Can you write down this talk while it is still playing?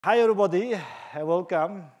Hi, everybody.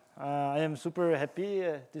 Welcome. I am super happy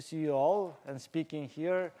to see you all and speaking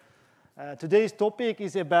here. Today's topic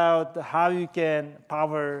is about how you can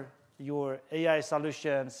power your AI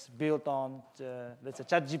solutions built on, let's say,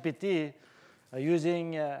 ChatGPT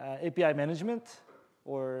using API management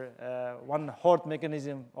or one hot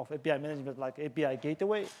mechanism of API management like API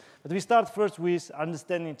Gateway. But we start first with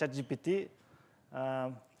understanding ChatGPT.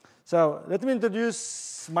 So let me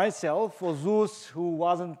introduce myself. For those who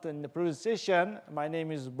wasn't in the previous session, my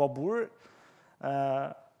name is Bobur.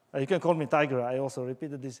 You can call me Tiger. I also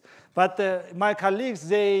repeated this. But my colleagues,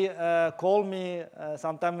 they call me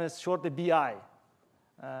sometimes short BI.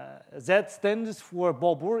 That stands for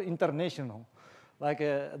Bobur International. Like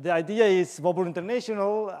the idea is Bobur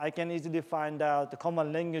International, I can easily find out the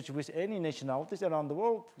common language with any nationalities around the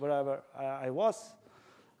world, wherever I was.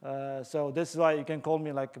 So that's why you can call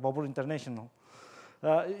me like Bobur International.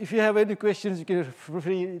 If you have any questions, you can feel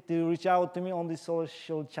free to reach out to me on the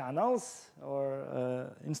social channels or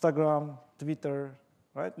Instagram, Twitter,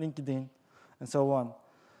 right, LinkedIn, and so on.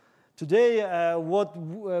 Today, what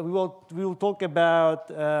we will talk about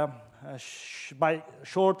by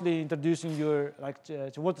shortly introducing your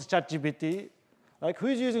what is ChatGPT? Like who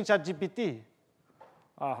is using ChatGPT?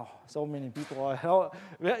 Oh, so many people.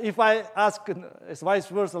 If I ask it's vice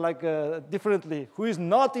versa, like differently, who is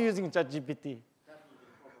not using ChatGPT?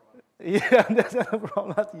 Yeah, that's a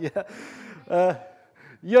problem. Yeah,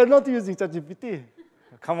 you're not using ChatGPT.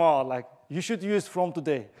 Come on, like you should use from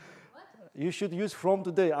today. What? You should use from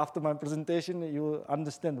today. After my presentation, you will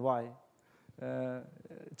understand why.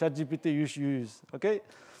 ChatGPT you should use. Okay.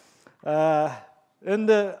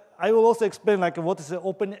 And I will also explain like what is the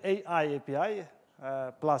OpenAI API.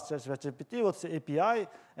 Plus ChatGPT, what's the API,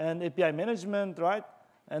 and API management, right?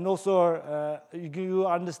 And also, you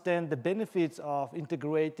understand the benefits of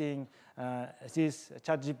integrating this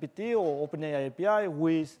ChatGPT or OpenAI API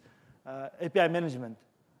with API management,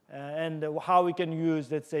 and how we can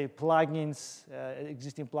use, let's say, plugins,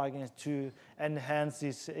 existing plugins to enhance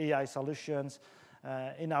these AI solutions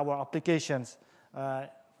in our applications.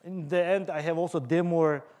 In the end, I have also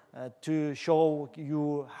demo to show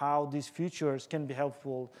you how these features can be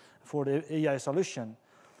helpful for the AI solution.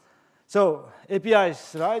 So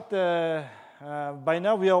APIs, right? By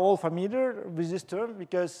now we are all familiar with this term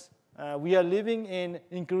because we are living in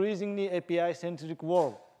increasingly API-centric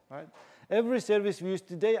world, right? Every service we use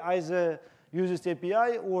today either uses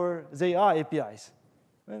API or they are APIs.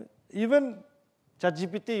 Even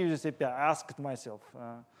ChatGPT uses API. I asked myself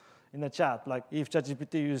in the chat, like if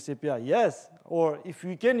ChatGPT uses API, yes, or if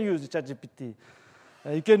you can use ChatGPT.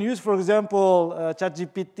 You can use, for example,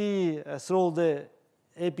 ChatGPT through the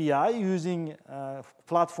API using a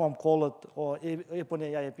platform called or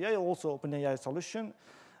OpenAI API, also OpenAI solution,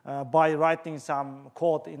 by writing some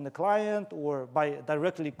code in the client or by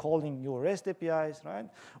directly calling your REST APIs, right?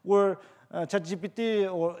 Or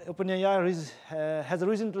ChatGPT or OpenAI has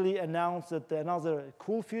recently announced that another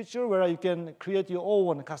cool feature where you can create your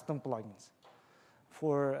own custom plugins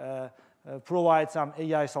for provide some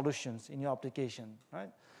AI solutions in your application, right?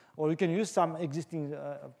 Or you can use some existing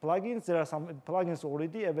plugins. There are some plugins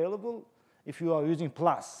already available if you are using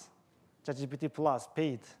Plus, ChatGPT Plus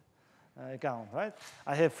paid account, right?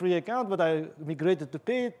 I have free account, but I migrated to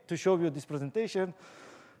paid to show you this presentation.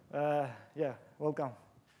 Yeah, welcome.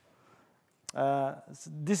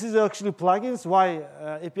 This is actually plugins. Why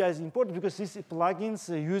API is important? Because these plugins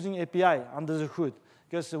using API under the hood.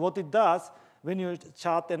 Because what it does, when you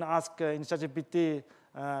chat and ask in ChatGPT,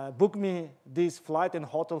 book me this flight and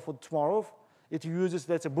hotel for tomorrow, it uses,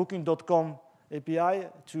 let's say, booking.com API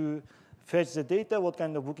to fetch the data, what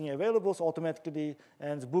kind of booking available automatically,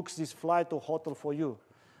 and books this flight or hotel for you.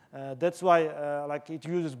 That's why like it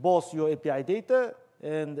uses both your API data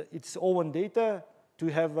and its own data to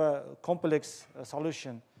have a complex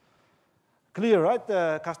solution. Clear,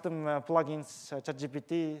 right? Custom plugins,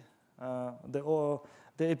 ChatGPT,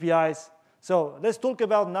 the APIs. So let's talk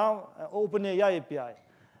about now OpenAI API.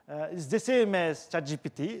 It's the same as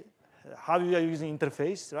ChatGPT. How you are using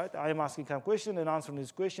interface, right? I am asking some question and answering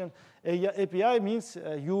this question. API means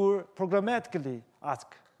you programmatically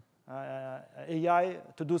ask AI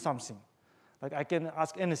to do something. Like I can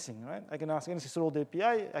ask anything, right? I can ask anything through the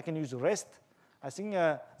API. I can use REST. I think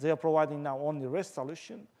they are providing now only REST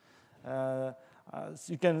solution. So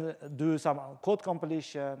you can do some code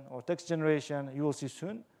compilation or text generation. You will see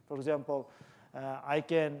soon. For example, I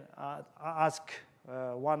can ask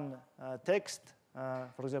one text.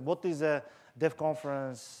 For example, what is a dev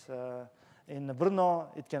conference in Brno?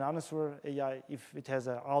 It can answer AI if it has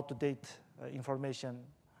out-of-date information.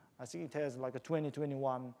 I think it has like a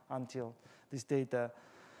 2021 until this data.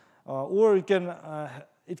 or it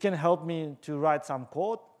can help me to write some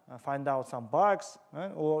code, find out some bugs,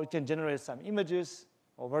 right? Or it can generate some images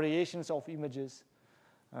or variations of images,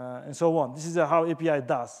 and so on. This is how API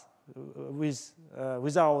does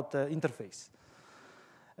without interface.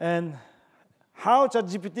 And how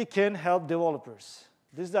ChatGPT can help developers?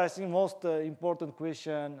 This is, I think, most important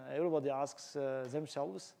question everybody asks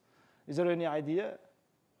themselves. Is there any idea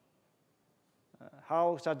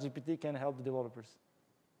how ChatGPT can help the developers?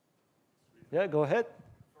 Yeah, go ahead.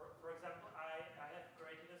 For example, I have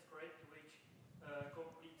created a script which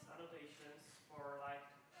completes annotations for like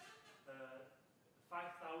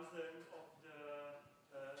 5,000 of the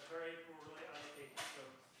very poorly annotated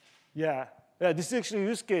codes. Yeah, this is actually a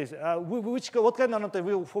use case. What kind of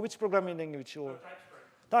annotation? For which programming language? Or? TypeScript.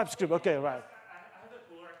 TypeScript, okay, right. I have a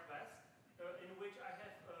pull request in which I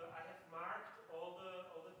have marked all the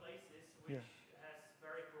places which has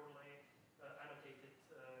very poorly annotated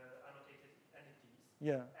entities.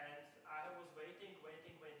 Yeah. And I was waiting,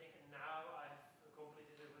 and now I've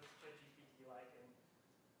completed it with ChatGPT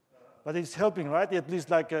but it's helping, right? At least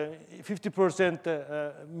like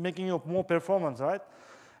 50% making you more performance, right?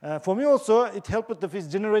 For me also, it helped with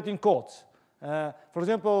generating codes. For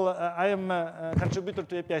example, I am a contributor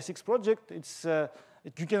to APISIX project.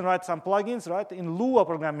 You can write some plugins, right? In Lua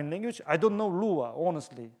programming language. I don't know Lua,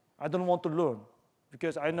 honestly. I don't want to learn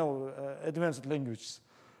because I know advanced languages.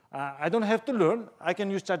 I don't have to learn. I can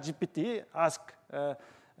use ChatGPT, ask,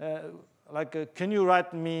 can you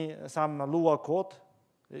write me some Lua code?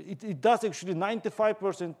 It does actually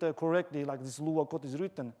 95% correctly, like this Lua code is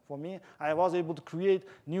written for me. I was able to create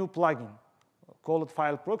new plugin, call it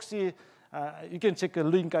file proxy. You can check a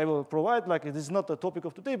link I will provide. Like, this is not the topic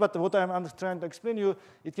of today, but what I'm trying to explain to you,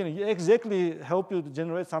 it can exactly help you to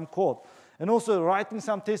generate some code. And also writing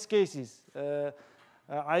some test cases.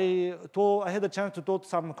 I had a chance to talk to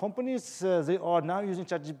some companies. They are now using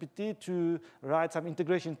ChatGPT to write some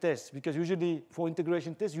integration tests, because usually for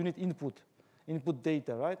integration tests, you need input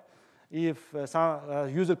data, right? If some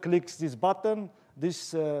user clicks this button,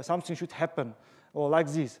 something should happen, or like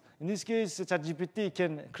this. In this case, ChatGPT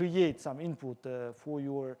can create some input for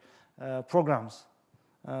your programs.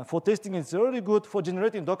 For testing, it's really good. For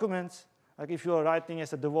generating documents, like if you are writing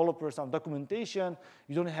as a developer some documentation,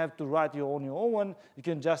 you don't have to write your own. You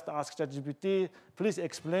can just ask ChatGPT, please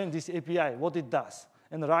explain this API, what it does,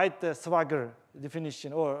 and write the Swagger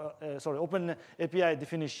definition, or Open API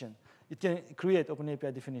definition. It can create Open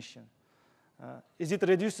API definition. Is it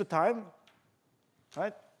reduced the time?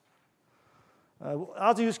 Right?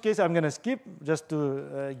 Other use case I'm going to skip just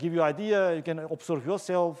to give you an idea. You can observe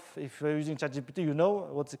yourself. If you're using ChatGPT, you know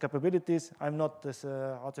what's the capabilities. I'm not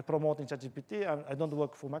promoting ChatGPT. I don't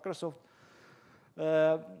work for Microsoft.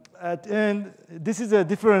 And this is the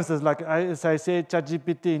differences. Like as I said,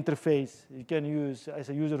 ChatGPT interface. You can use as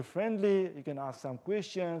a user-friendly. You can ask some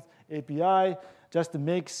questions. API just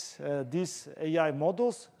makes these AI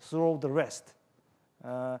models solve the rest.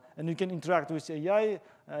 And you can interact with AI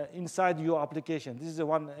inside your application. This is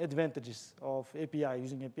one advantages of API,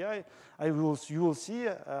 using API. You will see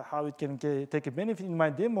how it can take a benefit in my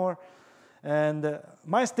demo. And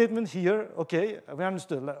my statement here, okay, we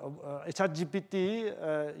understood. ChatGPT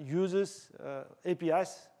uses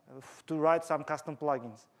APIs to write some custom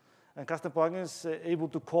plugins. And custom plugins able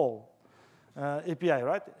to call API,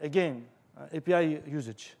 right? Again, API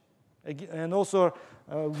usage. And also,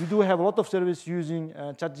 we do have a lot of service using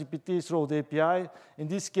ChatGPT through the API. In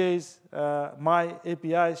this case, my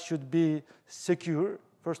API should be secure,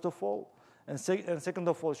 first of all. And second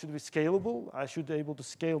of all, it should be scalable. I should be able to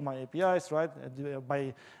scale my APIs, right,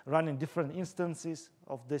 by running different instances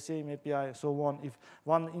of the same API, so on. If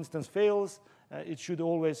one instance fails, it should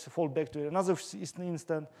always fall back to another instance,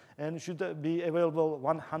 and it should be available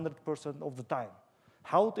 100% of the time.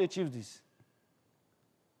 How to achieve this?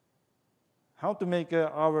 How to make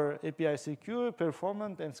our API secure,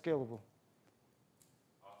 performant, and scalable?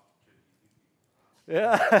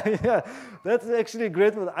 Yeah, that's actually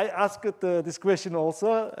great. I asked this question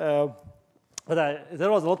also, but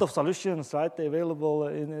there was a lot of solutions, right, available.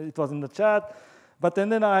 It was in the chat, but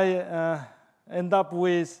then I end up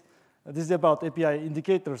with this is about API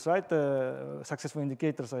indicators, right? Successful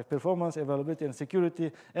indicators like performance, availability, and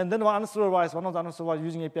security. And then one of the answers was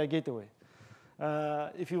using API Gateway.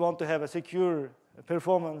 If you want to have a secure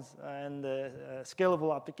performance and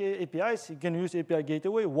scalable APIs, you can use API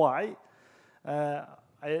Gateway. Why?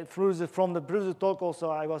 From the previous talk also,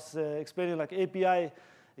 I was explaining like API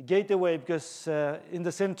Gateway because in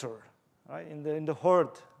the center, right, in the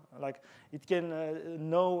heart, like it can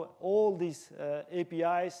know all these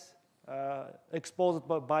APIs exposed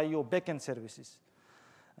by your backend services.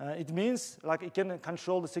 It means like it can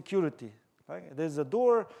control the security. Right? There's a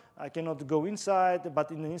door, I cannot go inside,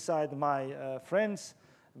 but inside my friends.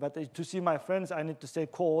 But to see my friends, I need to say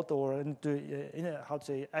code or I need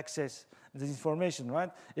to access this information, right?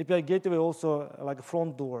 API Gateway also like a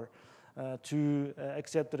front door to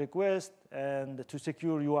accept the request and to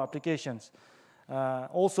secure your applications.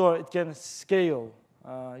 Also, it can scale.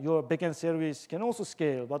 Your backend service can also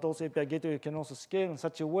scale, but also API Gateway can also scale in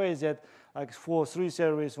such a way that like for 3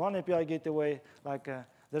 services, 1 API Gateway, like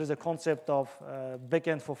there is a concept of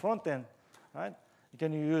backend for front-end, right? You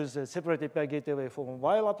can use a separate API gateway for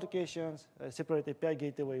mobile applications, a separate API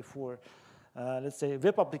gateway for, let's say,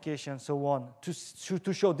 web applications, so on,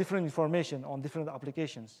 to show different information on different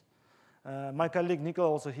applications. My colleague Nicola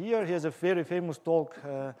also here, he has a very famous talk.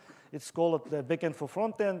 It's called the backend for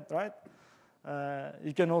front-end, right?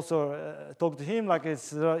 You can also talk to him, like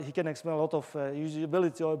he can explain a lot of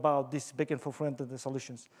usability about this backend for front-end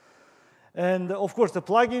solutions. And of course, the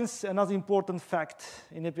plugins, another important fact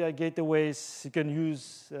in API gateways, you can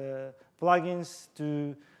use plugins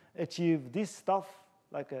to achieve this stuff,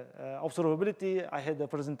 like observability. I had a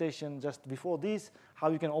presentation just before this, how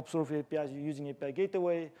you can observe APIs using API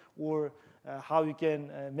gateway, or how you can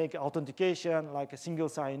make authentication, like a single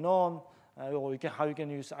sign-on, or how you can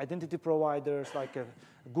use identity providers like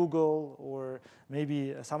Google or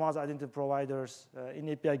maybe some other identity providers in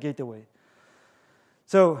API gateway.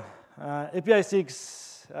 So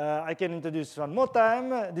APISIX, I can introduce one more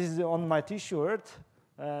time. This is on my T-shirt.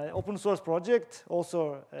 Open source project,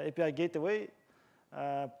 also API gateway.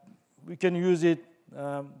 We can use it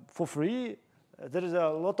for free. There is a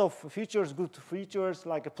lot of features, good features,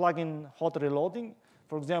 like a plugin hot reloading.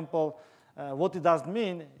 For example, what it does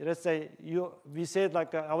mean, let's say we said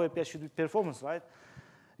like our API should be performance, right?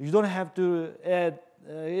 You don't have to add,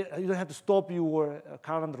 you don't have to stop your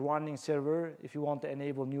current running server if you want to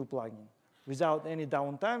enable new plugin. Without any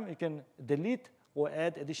downtime, you can delete or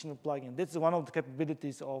add additional plugin. That's one of the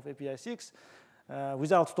capabilities of APISIX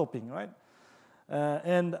without stopping, right?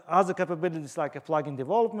 And other capabilities like a plugin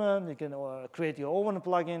development, you can create your own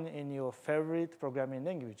plugin in your favorite programming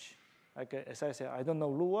language. Like, as I said, I don't know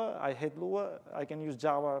Lua, I hate Lua. I can use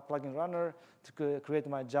Java plugin runner to create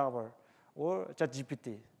my Java, or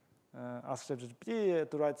ChatGPT. Ask ChatGPT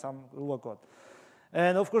to write some Lua code.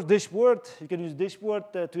 And of course, dashboard, you can use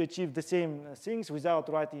dashboard to achieve the same things without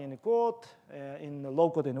writing any code in a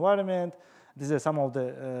low-code environment. These are some of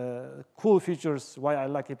the cool features why I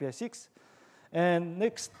like APISIX. And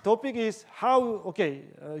next topic is how,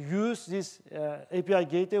 use this API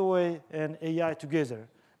gateway and AI together.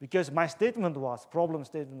 Because my statement was, problem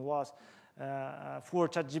statement was, for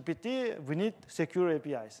ChatGPT, we need secure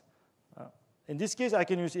APIs. In this case, I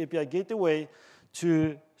can use API gateway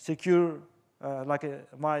to secure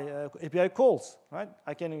my API calls, right?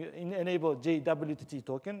 I can enable JWT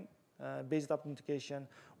token based authentication,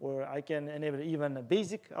 or I can enable even a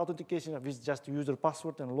basic authentication with just user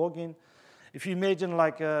password and login. If you imagine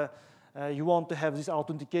like you want to have this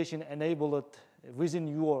authentication enabled within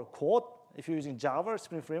your code, if you're using Java,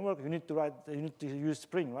 Spring Framework, you need to use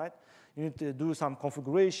Spring, right? You need to do some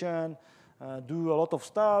configuration, do a lot of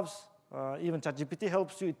stuff. Even ChatGPT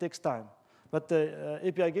helps you, it takes time. But the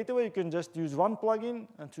API gateway, you can just use one plugin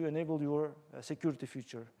and to enable your security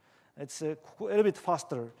feature. It's a little bit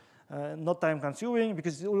faster, not time consuming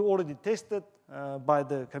because it's already tested by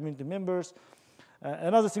the community members.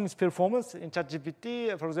 Another thing is performance. In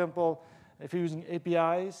ChatGPT, for example, if you're using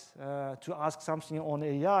APIs to ask something on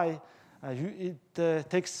AI, it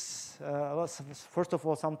takes, first of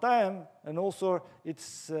all, some time, and also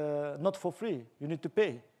it's not for free. You need to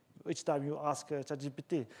pay each time you ask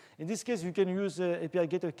ChatGPT. In this case, you can use API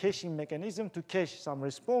gateway caching mechanism to cache some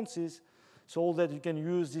responses so that you can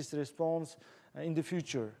use this response in the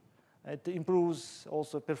future. It improves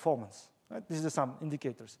also performance. Right? These are some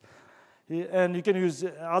indicators. And you can use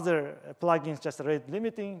other plugins, just rate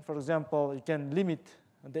limiting. For example, you can limit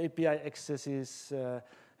the API accesses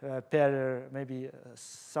per maybe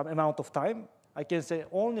some amount of time. I can say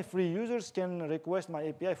only free users can request my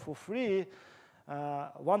API for free,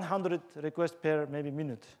 100 requests per maybe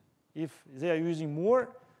minute. If they are using more,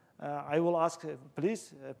 I will ask,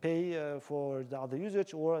 please pay for the other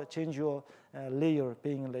usage or change your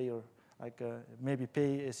paying layer, like maybe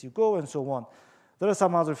pay as you go and so on. There are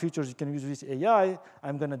some other features you can use with AI.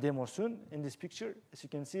 I'm going to demo soon in this picture. As you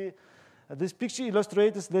can see, this picture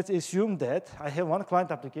illustrates, let's assume that I have one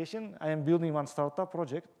client application. I am building one startup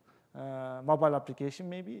project, mobile application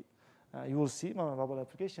maybe. You will see my mobile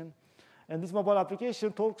application. And this mobile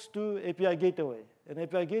application talks to API gateway. And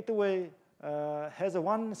API gateway has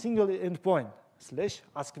one single endpoint,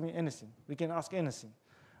 / ask me anything. We can ask anything.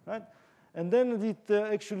 right? And then it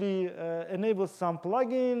actually enables some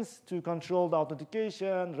plugins to control the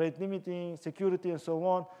authentication, rate limiting, security, and so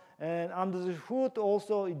on. And under the hood,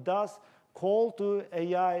 also, it does call to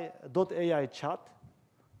AI.ai chat.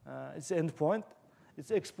 It's an endpoint.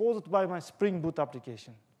 It's exposed by my Spring Boot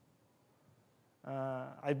application.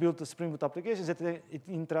 I built a Spring Boot application that it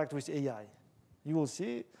interacts with AI. You will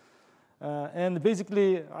see. And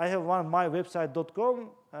basically, I have my website.com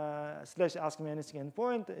 / ask me anything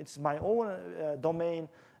endpoint. It's my own domain.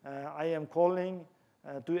 I am calling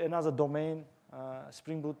to another domain,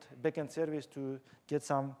 Spring Boot backend service, to get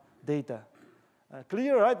some data.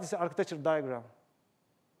 Clear, right? This is architecture diagram.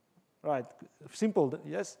 Right, simple,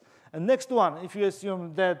 yes. And next one, if you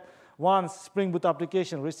assume that once Spring Boot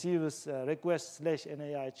application receives request /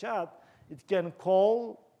 NAI chat, it can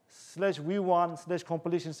call /v1 /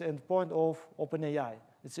 completions endpoint of OpenAI.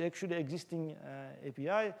 It's actually existing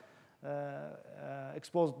API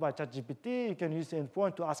exposed by ChatGPT. You can use the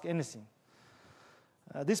endpoint to ask anything.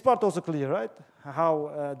 This part also clear, right?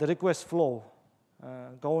 How the requests flow,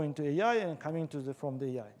 going to AI and coming to from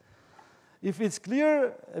the AI. If it's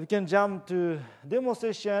clear, we can jump to demo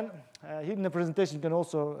session. Here in the presentation, you can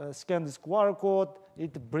also scan this QR code.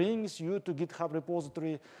 It brings you to GitHub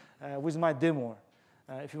repository with my demo.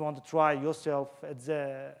 If you want to try yourself at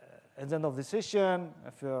the end of the session,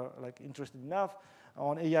 if you're interested enough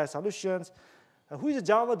on AI solutions. Who is a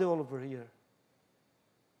Java developer here?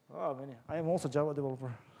 Oh, many. I am also a Java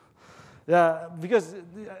developer. Yeah, because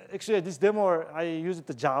actually this demo, I used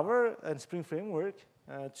the Java and Spring Framework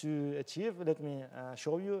to achieve. Let me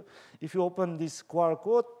show you. If you open this QR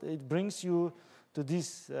code, it brings you to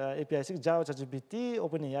this APISIX Java ChatGPT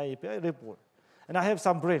OpenAI API report. And I have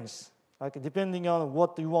some branches, depending on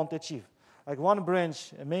what you want to achieve. One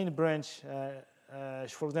branch, a main branch,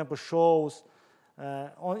 for example, shows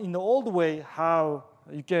in the old way how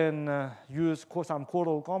you can use some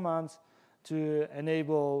codal commands to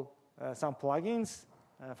enable some plugins.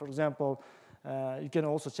 For example, you can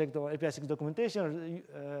also check the APISIX documentation.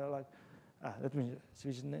 Let me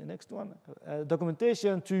switch to the next one.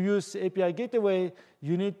 Documentation to use API Gateway,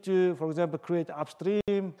 you need to, for example, create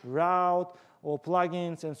upstream, route, or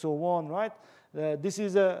plugins, and so on, right? This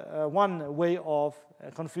is one way of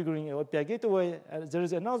configuring API Gateway. There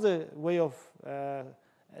is another way of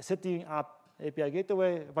setting up API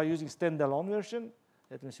Gateway by using standalone version.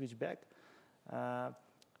 Let me switch back.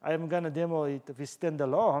 I am going to demo it with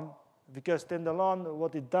standalone, because standalone,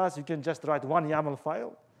 what it does, you can just write one YAML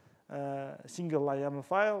file, single line YAML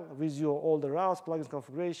file with your all the routes, plugins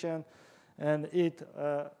configuration, and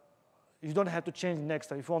you don't have to change next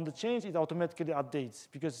time. If you want to change, it automatically updates,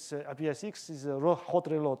 because APISIX is hot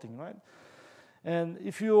reloading, right? And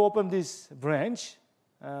if you open this branch,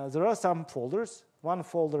 there are some folders. One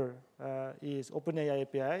folder is OpenAI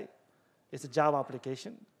API. It's a Java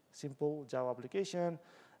application, simple Java application.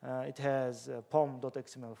 It has a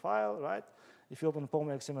pom.xml file, right? If you open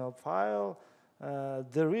pom.xml file,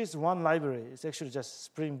 there is one library. It's actually just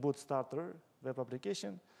Spring Boot Starter web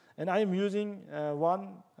application. And I am using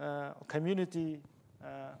one community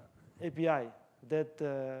API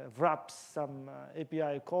that wraps some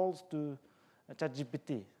API calls to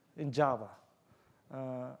ChatGPT in Java.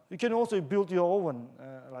 You can also build your own,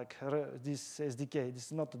 this SDK. This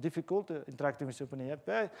is not difficult interacting with OpenAI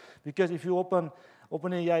API, because if you open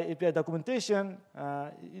OpenAI API documentation,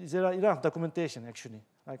 there are enough documentation actually.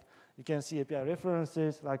 You can see API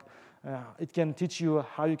references. It can teach you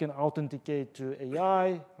how you can authenticate to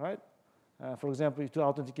AI, right? For example, to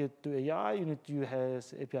authenticate to AI, you need to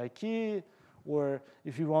use API key, or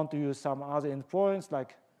if you want to use some other endpoints,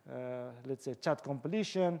 let's say chat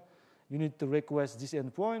completion, you need to request this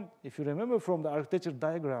endpoint. If you remember from the architecture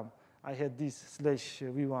diagram, I had this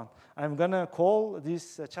 /v1. I'm going to call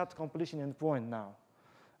this chat completion endpoint now.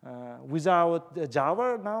 Without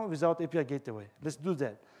Java now, without API Gateway. Let's do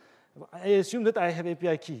that. I assume that I have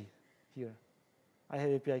API key here. I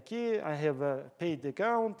have API key. I have a paid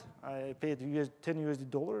account. I paid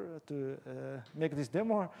 $10 to make this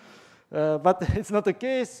demo. But it's not the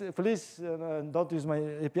case. Please don't use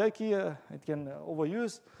my API key. It can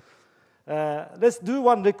overuse. Let's do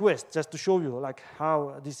one request just to show you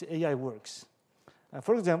how this AI works.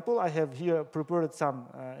 For example, I have here prepared some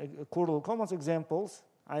codal commands examples.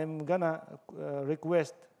 I'm going to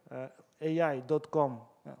request AI.com,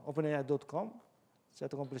 OpenAI.com,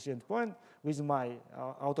 set a completion endpoint with my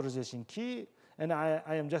authorization key. And I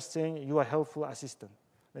am just saying you are helpful assistant,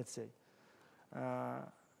 let's say.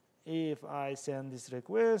 If I send this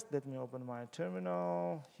request, let me open my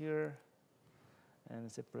terminal here and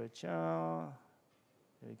separate channel.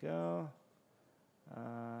 There we go.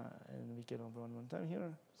 And we can open one more time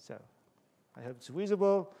here. So I hope it's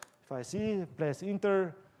visible. If I see, press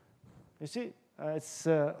enter. You see, it's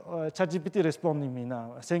ChatGPT responding me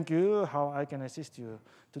now. Thank you, how I can assist you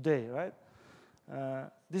today, right?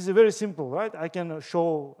 This is very simple, right? I can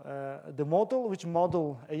show the model, which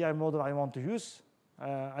model, AI model I want to use.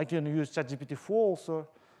 I can use ChatGPT 4 also.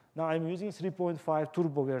 Now I'm using 3.5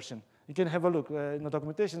 turbo version. You can have a look in the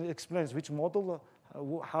documentation. It explains which model,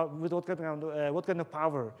 with what kind of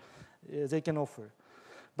power they can offer.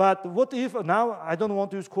 But what if now I don't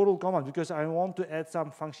want to use Coral command because I want to add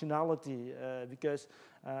some functionality because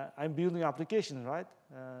I'm building application, right?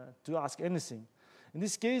 To ask anything. In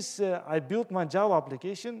this case, I built my Java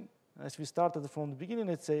application. As we started from the beginning,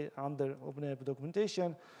 let's say under OpenAI API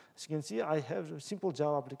documentation, as you can see, I have a simple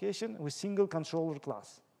Java application with single controller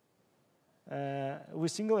class.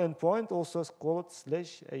 With single endpoint, also called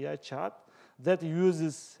 /AI chat, that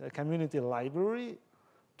uses a community library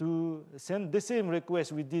to send the same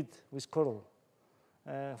request we did with Coral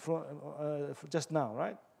just now,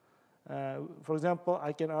 right? For example,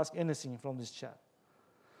 I can ask anything from this chat.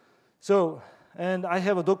 So, and I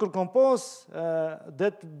have a Docker Compose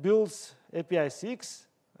that builds APISIX,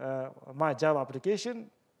 my Java application,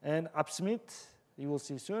 and APSmith, you will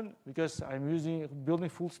see soon, because I'm building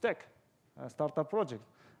full stack startup project.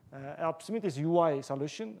 AppSmith is UI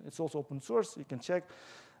solution. It's also open source. You can check.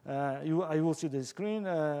 I will see the screen,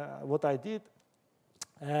 what I did.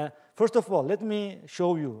 First of all, let me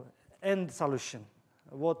show you end solution.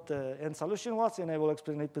 What end solution was, and I will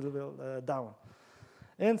explain it a little bit down.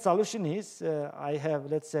 End solution is, I have,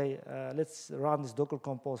 let's say, let's run this Docker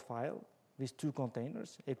Compose file with 2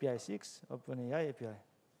 containers, APISIX, OpenAI API.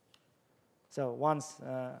 So once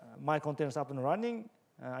my container is up and running,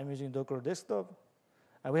 I'm using Docker desktop.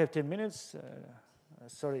 We have 10 minutes.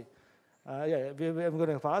 Sorry. Yeah, I'm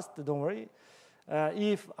going fast. Don't worry.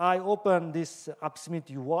 If I open this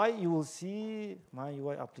AppSmith UI, you will see my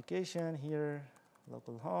UI application here,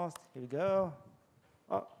 localhost. Here we go.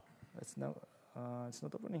 Oh, it's not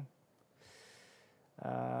opening.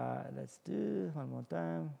 Let's do one more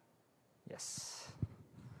time. Yes.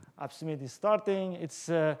 AppSmith is starting. It's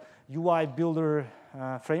a UI builder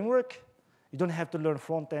framework. You don't have to learn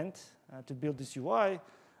front end to build this UI,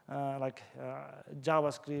 like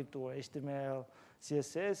JavaScript or HTML,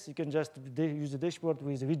 CSS. You can just use the dashboard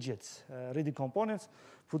with widgets, ready components,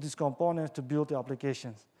 put these components to build the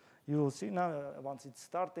applications. You will see now, once it's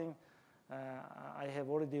starting, I have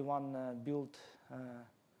already one built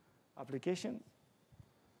application.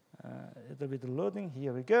 A little bit of loading.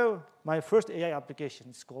 Here we go. My first AI application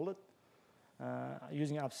is called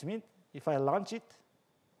using AppSmith. If I launch it,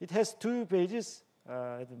 it has 2 pages.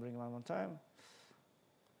 Let me bring one more time.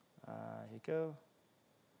 Here you go.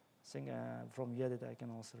 I think from here that I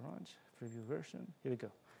can also launch preview version. Here we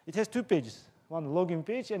go. It has 2 pages, one login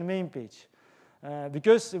page and main page.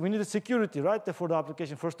 Because we need a security, right, for the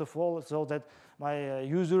application, first of all, so that my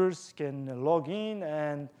users can log in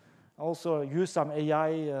and also use some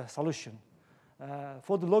AI solution.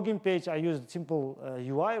 For the login page, I use simple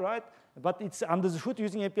UI, right? But it's under the hood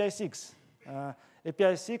using APISIX.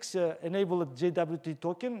 APISIX enabled JWT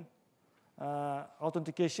token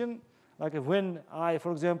authentication. Like when I,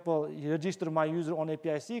 for example, register my user on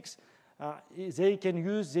APISIX, they can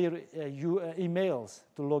use their emails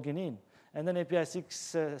to log in. And then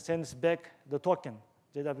APISIX sends back the token,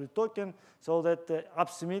 JWT token, so that the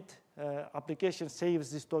AppSmith application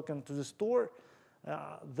saves this token to the store.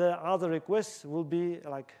 The other requests will be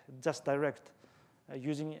like just direct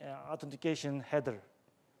using authentication header.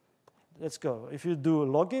 Let's go. If you do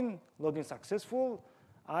login successful,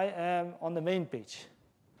 I am on the main page.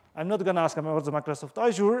 I'm not going to ask about the Microsoft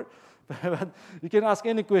Azure, but you can ask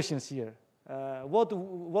any questions here. What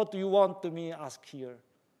do you want me ask here?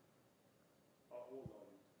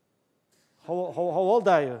 How old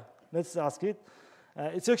are you? Let's ask it.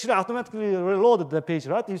 It's actually automatically reloaded the page,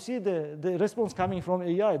 right? You see the response coming from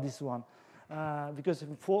AI, this one. Because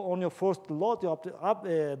on your first load,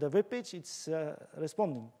 the web page, it's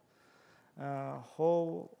responding.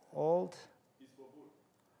 How old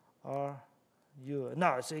are you?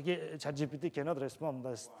 No, so ChatGPT cannot respond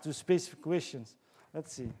to specific questions.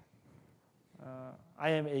 Let's see. I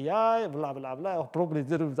am AI, blah, blah, blah. Or probably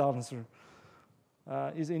there will be the answer.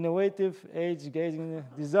 Is innovative, age-gazing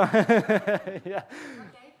design. Yeah.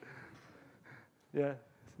 Okay. Yeah.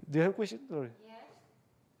 Do you have a question? Sorry. Yes.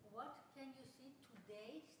 What can you see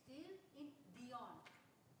today still in beyond?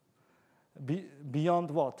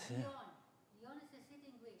 Beyond what? Beyond. Beyond is a sit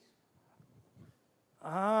English.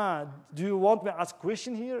 Do you want me to ask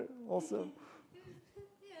question here also?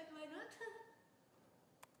 Yes, why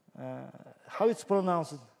How it's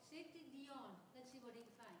pronounced? City Dion. Let's see what he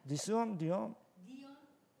can find. This one, Dion? Dion?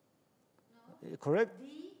 No. Correct?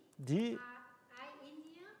 D. D. I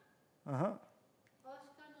India. Uh-huh.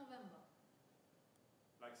 Oscar November.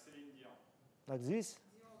 Like Céline Dion. Like this?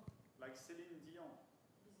 Like Céline Dion.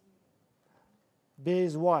 B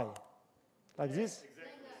is Y. Like this?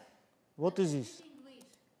 Exactly. What is this? City in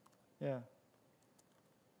Greece. Yeah.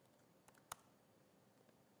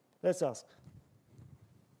 Let's ask.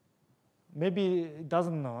 Maybe it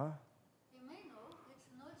doesn't know, huh? You may know. It's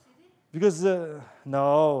not city. Because,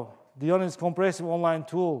 no, Dion is compressive online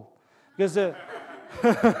tool. Because,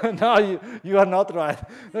 no, you are not right.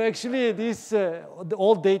 Actually, this, the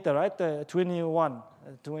old data, right,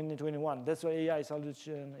 2021, that's why AI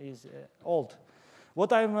solution is old.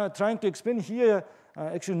 What I'm trying to explain here,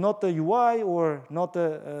 actually not the UI or not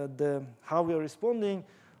the how we are responding,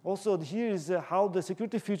 also here is how the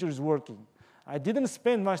security feature is working. I didn't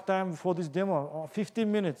spend much time for this demo. 15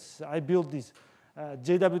 minutes, I built this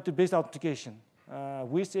JWT-based application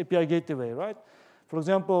with API Gateway, right? For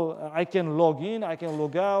example, I can log in, I can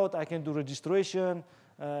log out, I can do registration,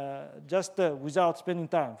 just without spending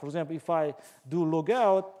time. For example, if I do log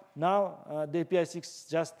out, now the APISIX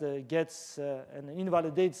just gets and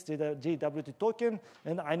invalidates the JWT token,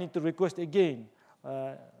 and I need to request again.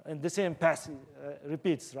 And the same pass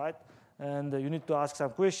repeats, right? And you need to ask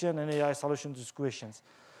some question, and AI solution to these questions.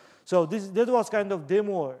 So that was kind of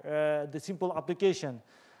demo, the simple application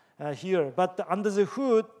here. But under the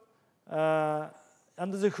hood,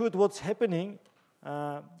 what's happening?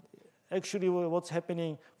 Actually, what's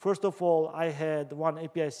happening? First of all, I had one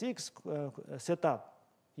APISIX set up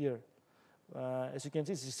here. As you can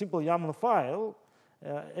see, it's a simple YAML file.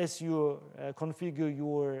 As you configure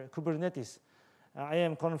your Kubernetes, I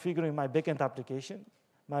am configuring my backend application.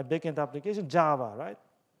 My backend application, Java, right?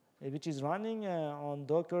 Which is running on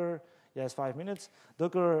Docker. Yes, 5 minutes.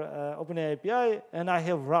 Docker OpenAI API, and I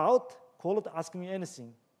have route called Ask Me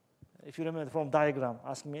Anything. If you remember from diagram,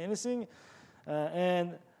 Ask Me Anything.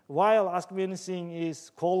 And while Ask Me Anything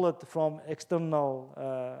is called from external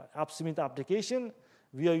AppSubmit application,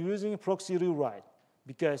 we are using proxy rewrite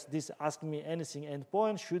because this Ask Me Anything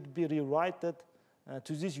endpoint should be rewrited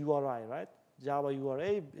to this URI, right? Java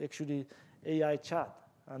URI, actually AI chat,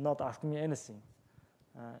 not Ask Me Anything.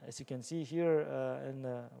 As you can see here in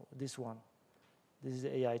this one. This is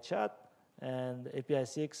the AI chat, and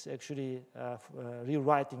APISIX actually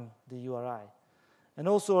rewriting the URI. And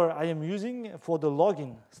also, I am using for the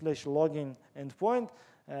login/login endpoint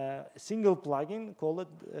single plugin called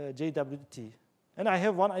JWT. And I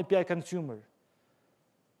have one API consumer.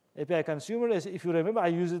 API consumer, as if you remember, I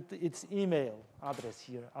use its email address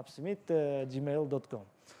here, appsubmit@gmail.com.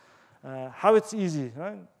 How it's easy,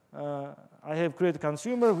 right? I have created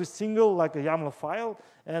consumer with single like a YAML file,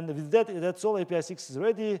 and with that, that's all. APISIX is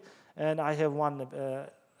ready, and I have one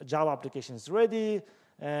Java application is ready,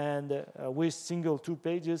 and with single 2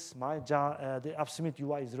 pages, the AppSubmit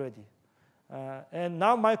UI is ready. And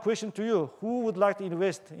now my question to you, who would like to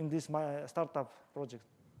invest in this my startup project?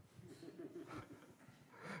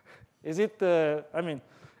 Is it, I mean,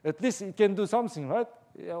 at least it can do something, right?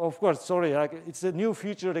 Yeah, of course, sorry, it's a new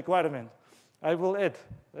feature requirement. I will add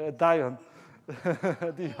Dion.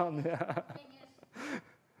 Dion, yeah.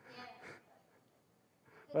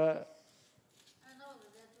 I know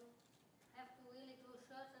that you have to really do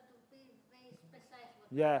search and to be very precise.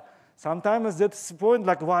 Yeah, sometimes that's the point,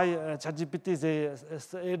 like why ChatGPT they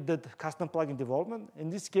added custom plugin development. In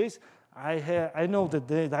this case, I know that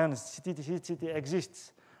the Dion city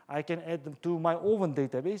exists. I can add them to my own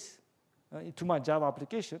database, to my Java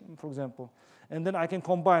application, for example, and then I can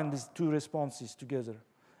combine these 2 responses together.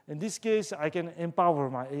 In this case, I can empower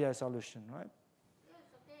my AI solution, right?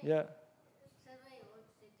 Yes, okay. Yeah.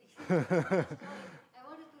 I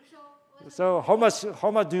wanted to show. So how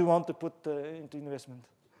much do you want to put into investment?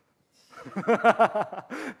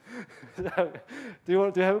 do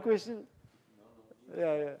you have a question?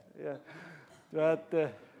 No. Yeah. But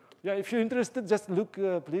yeah, if you're interested, just look,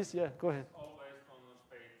 please. Yeah, go ahead. Always on a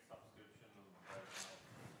paid subscription.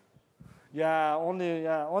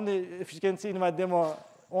 Only if you can see in my demo,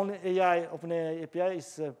 only OpenAI API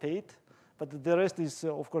is paid, but the rest is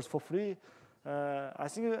of course for free. I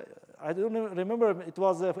think I don't remember. It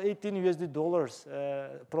was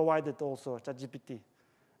 $18 provided also ChatGPT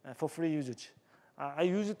for free usage. I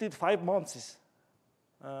used it 5 months.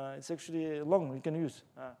 It's actually long. You can use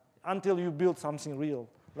until you build something real,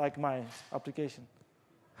 like my application.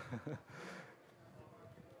 Were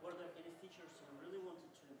there any features you really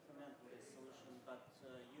wanted to implement with this solution, but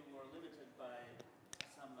you were limited by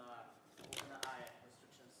some OpenAI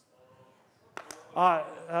restrictions?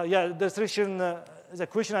 Yeah, the restriction is a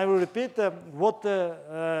question I will repeat. What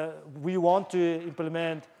we want to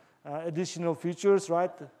implement additional features,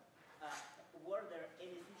 right? Were there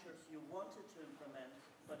any features you wanted to implement,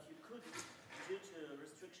 but you couldn't due to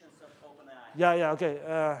restrictions of OpenAI? Yeah, okay.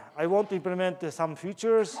 I want to implement some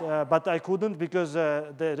features, but I couldn't because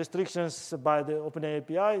the restrictions by the OpenAI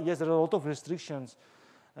API, yes, there are a lot of restrictions.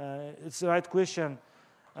 It's the right question.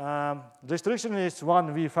 Restriction is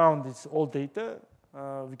one we found, it's all data.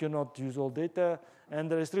 We cannot use all data. And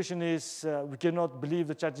the restriction is we cannot believe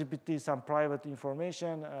the ChatGPT some private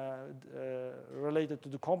information related to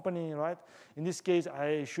the company, right? In this case,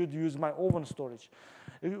 I should use my own storage.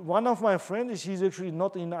 One of my friends, he's actually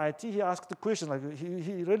not in IT, he asked the question, like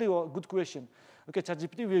he really a good question. Okay,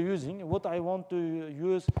 ChatGPT we're using, what I want to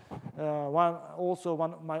use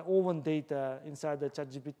my own data inside the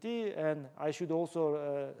ChatGPT, and I should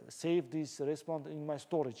also save this response in my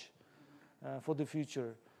storage for the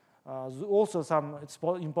future. Also, it's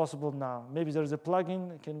impossible now. Maybe there is a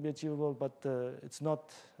plugin, it can be achievable, but it's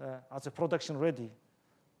not as a production ready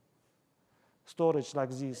storage like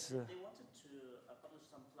this. They wanted to publish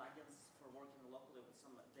some plugins for working locally with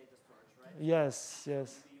some data storage, right? Yes. Maybe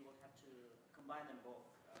you will have to combine them both.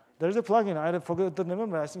 There is a plugin. I forgot to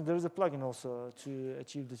remember. I think there is a plugin also to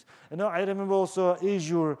achieve this. And I remember also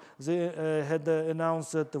Azure. They had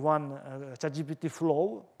announced one ChatGPT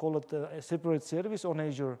flow, call it a separate service on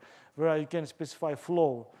Azure, where you can specify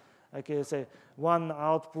flow. Okay, say one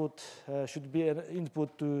output should be an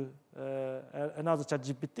input to another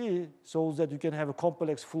ChatGPT, so that you can have a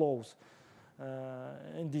complex flows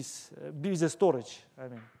in this business storage. I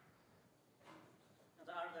mean.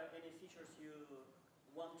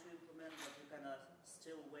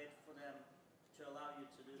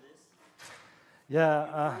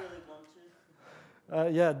 Yeah.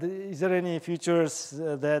 Yeah. Is there any features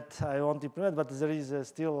that I want to implement? But there is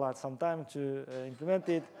still some time to implement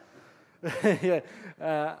it. Yeah.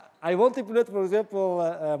 I want to implement, for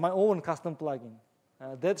example, my own custom plugin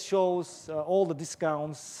that shows all the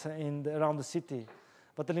discounts around the city.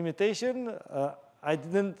 But the limitation, I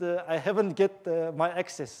haven't get my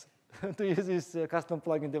access to use this custom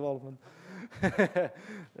plugin development.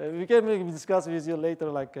 We can maybe discuss with you later,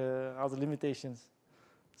 like other limitations.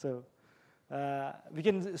 So we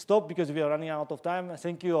can stop because we are running out of time.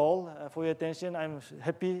 Thank you all for your attention. I'm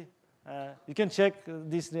happy. You can check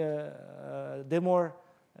this demo.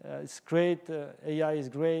 It's great. AI is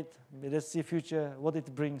great. Let's see future what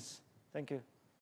it brings. Thank you.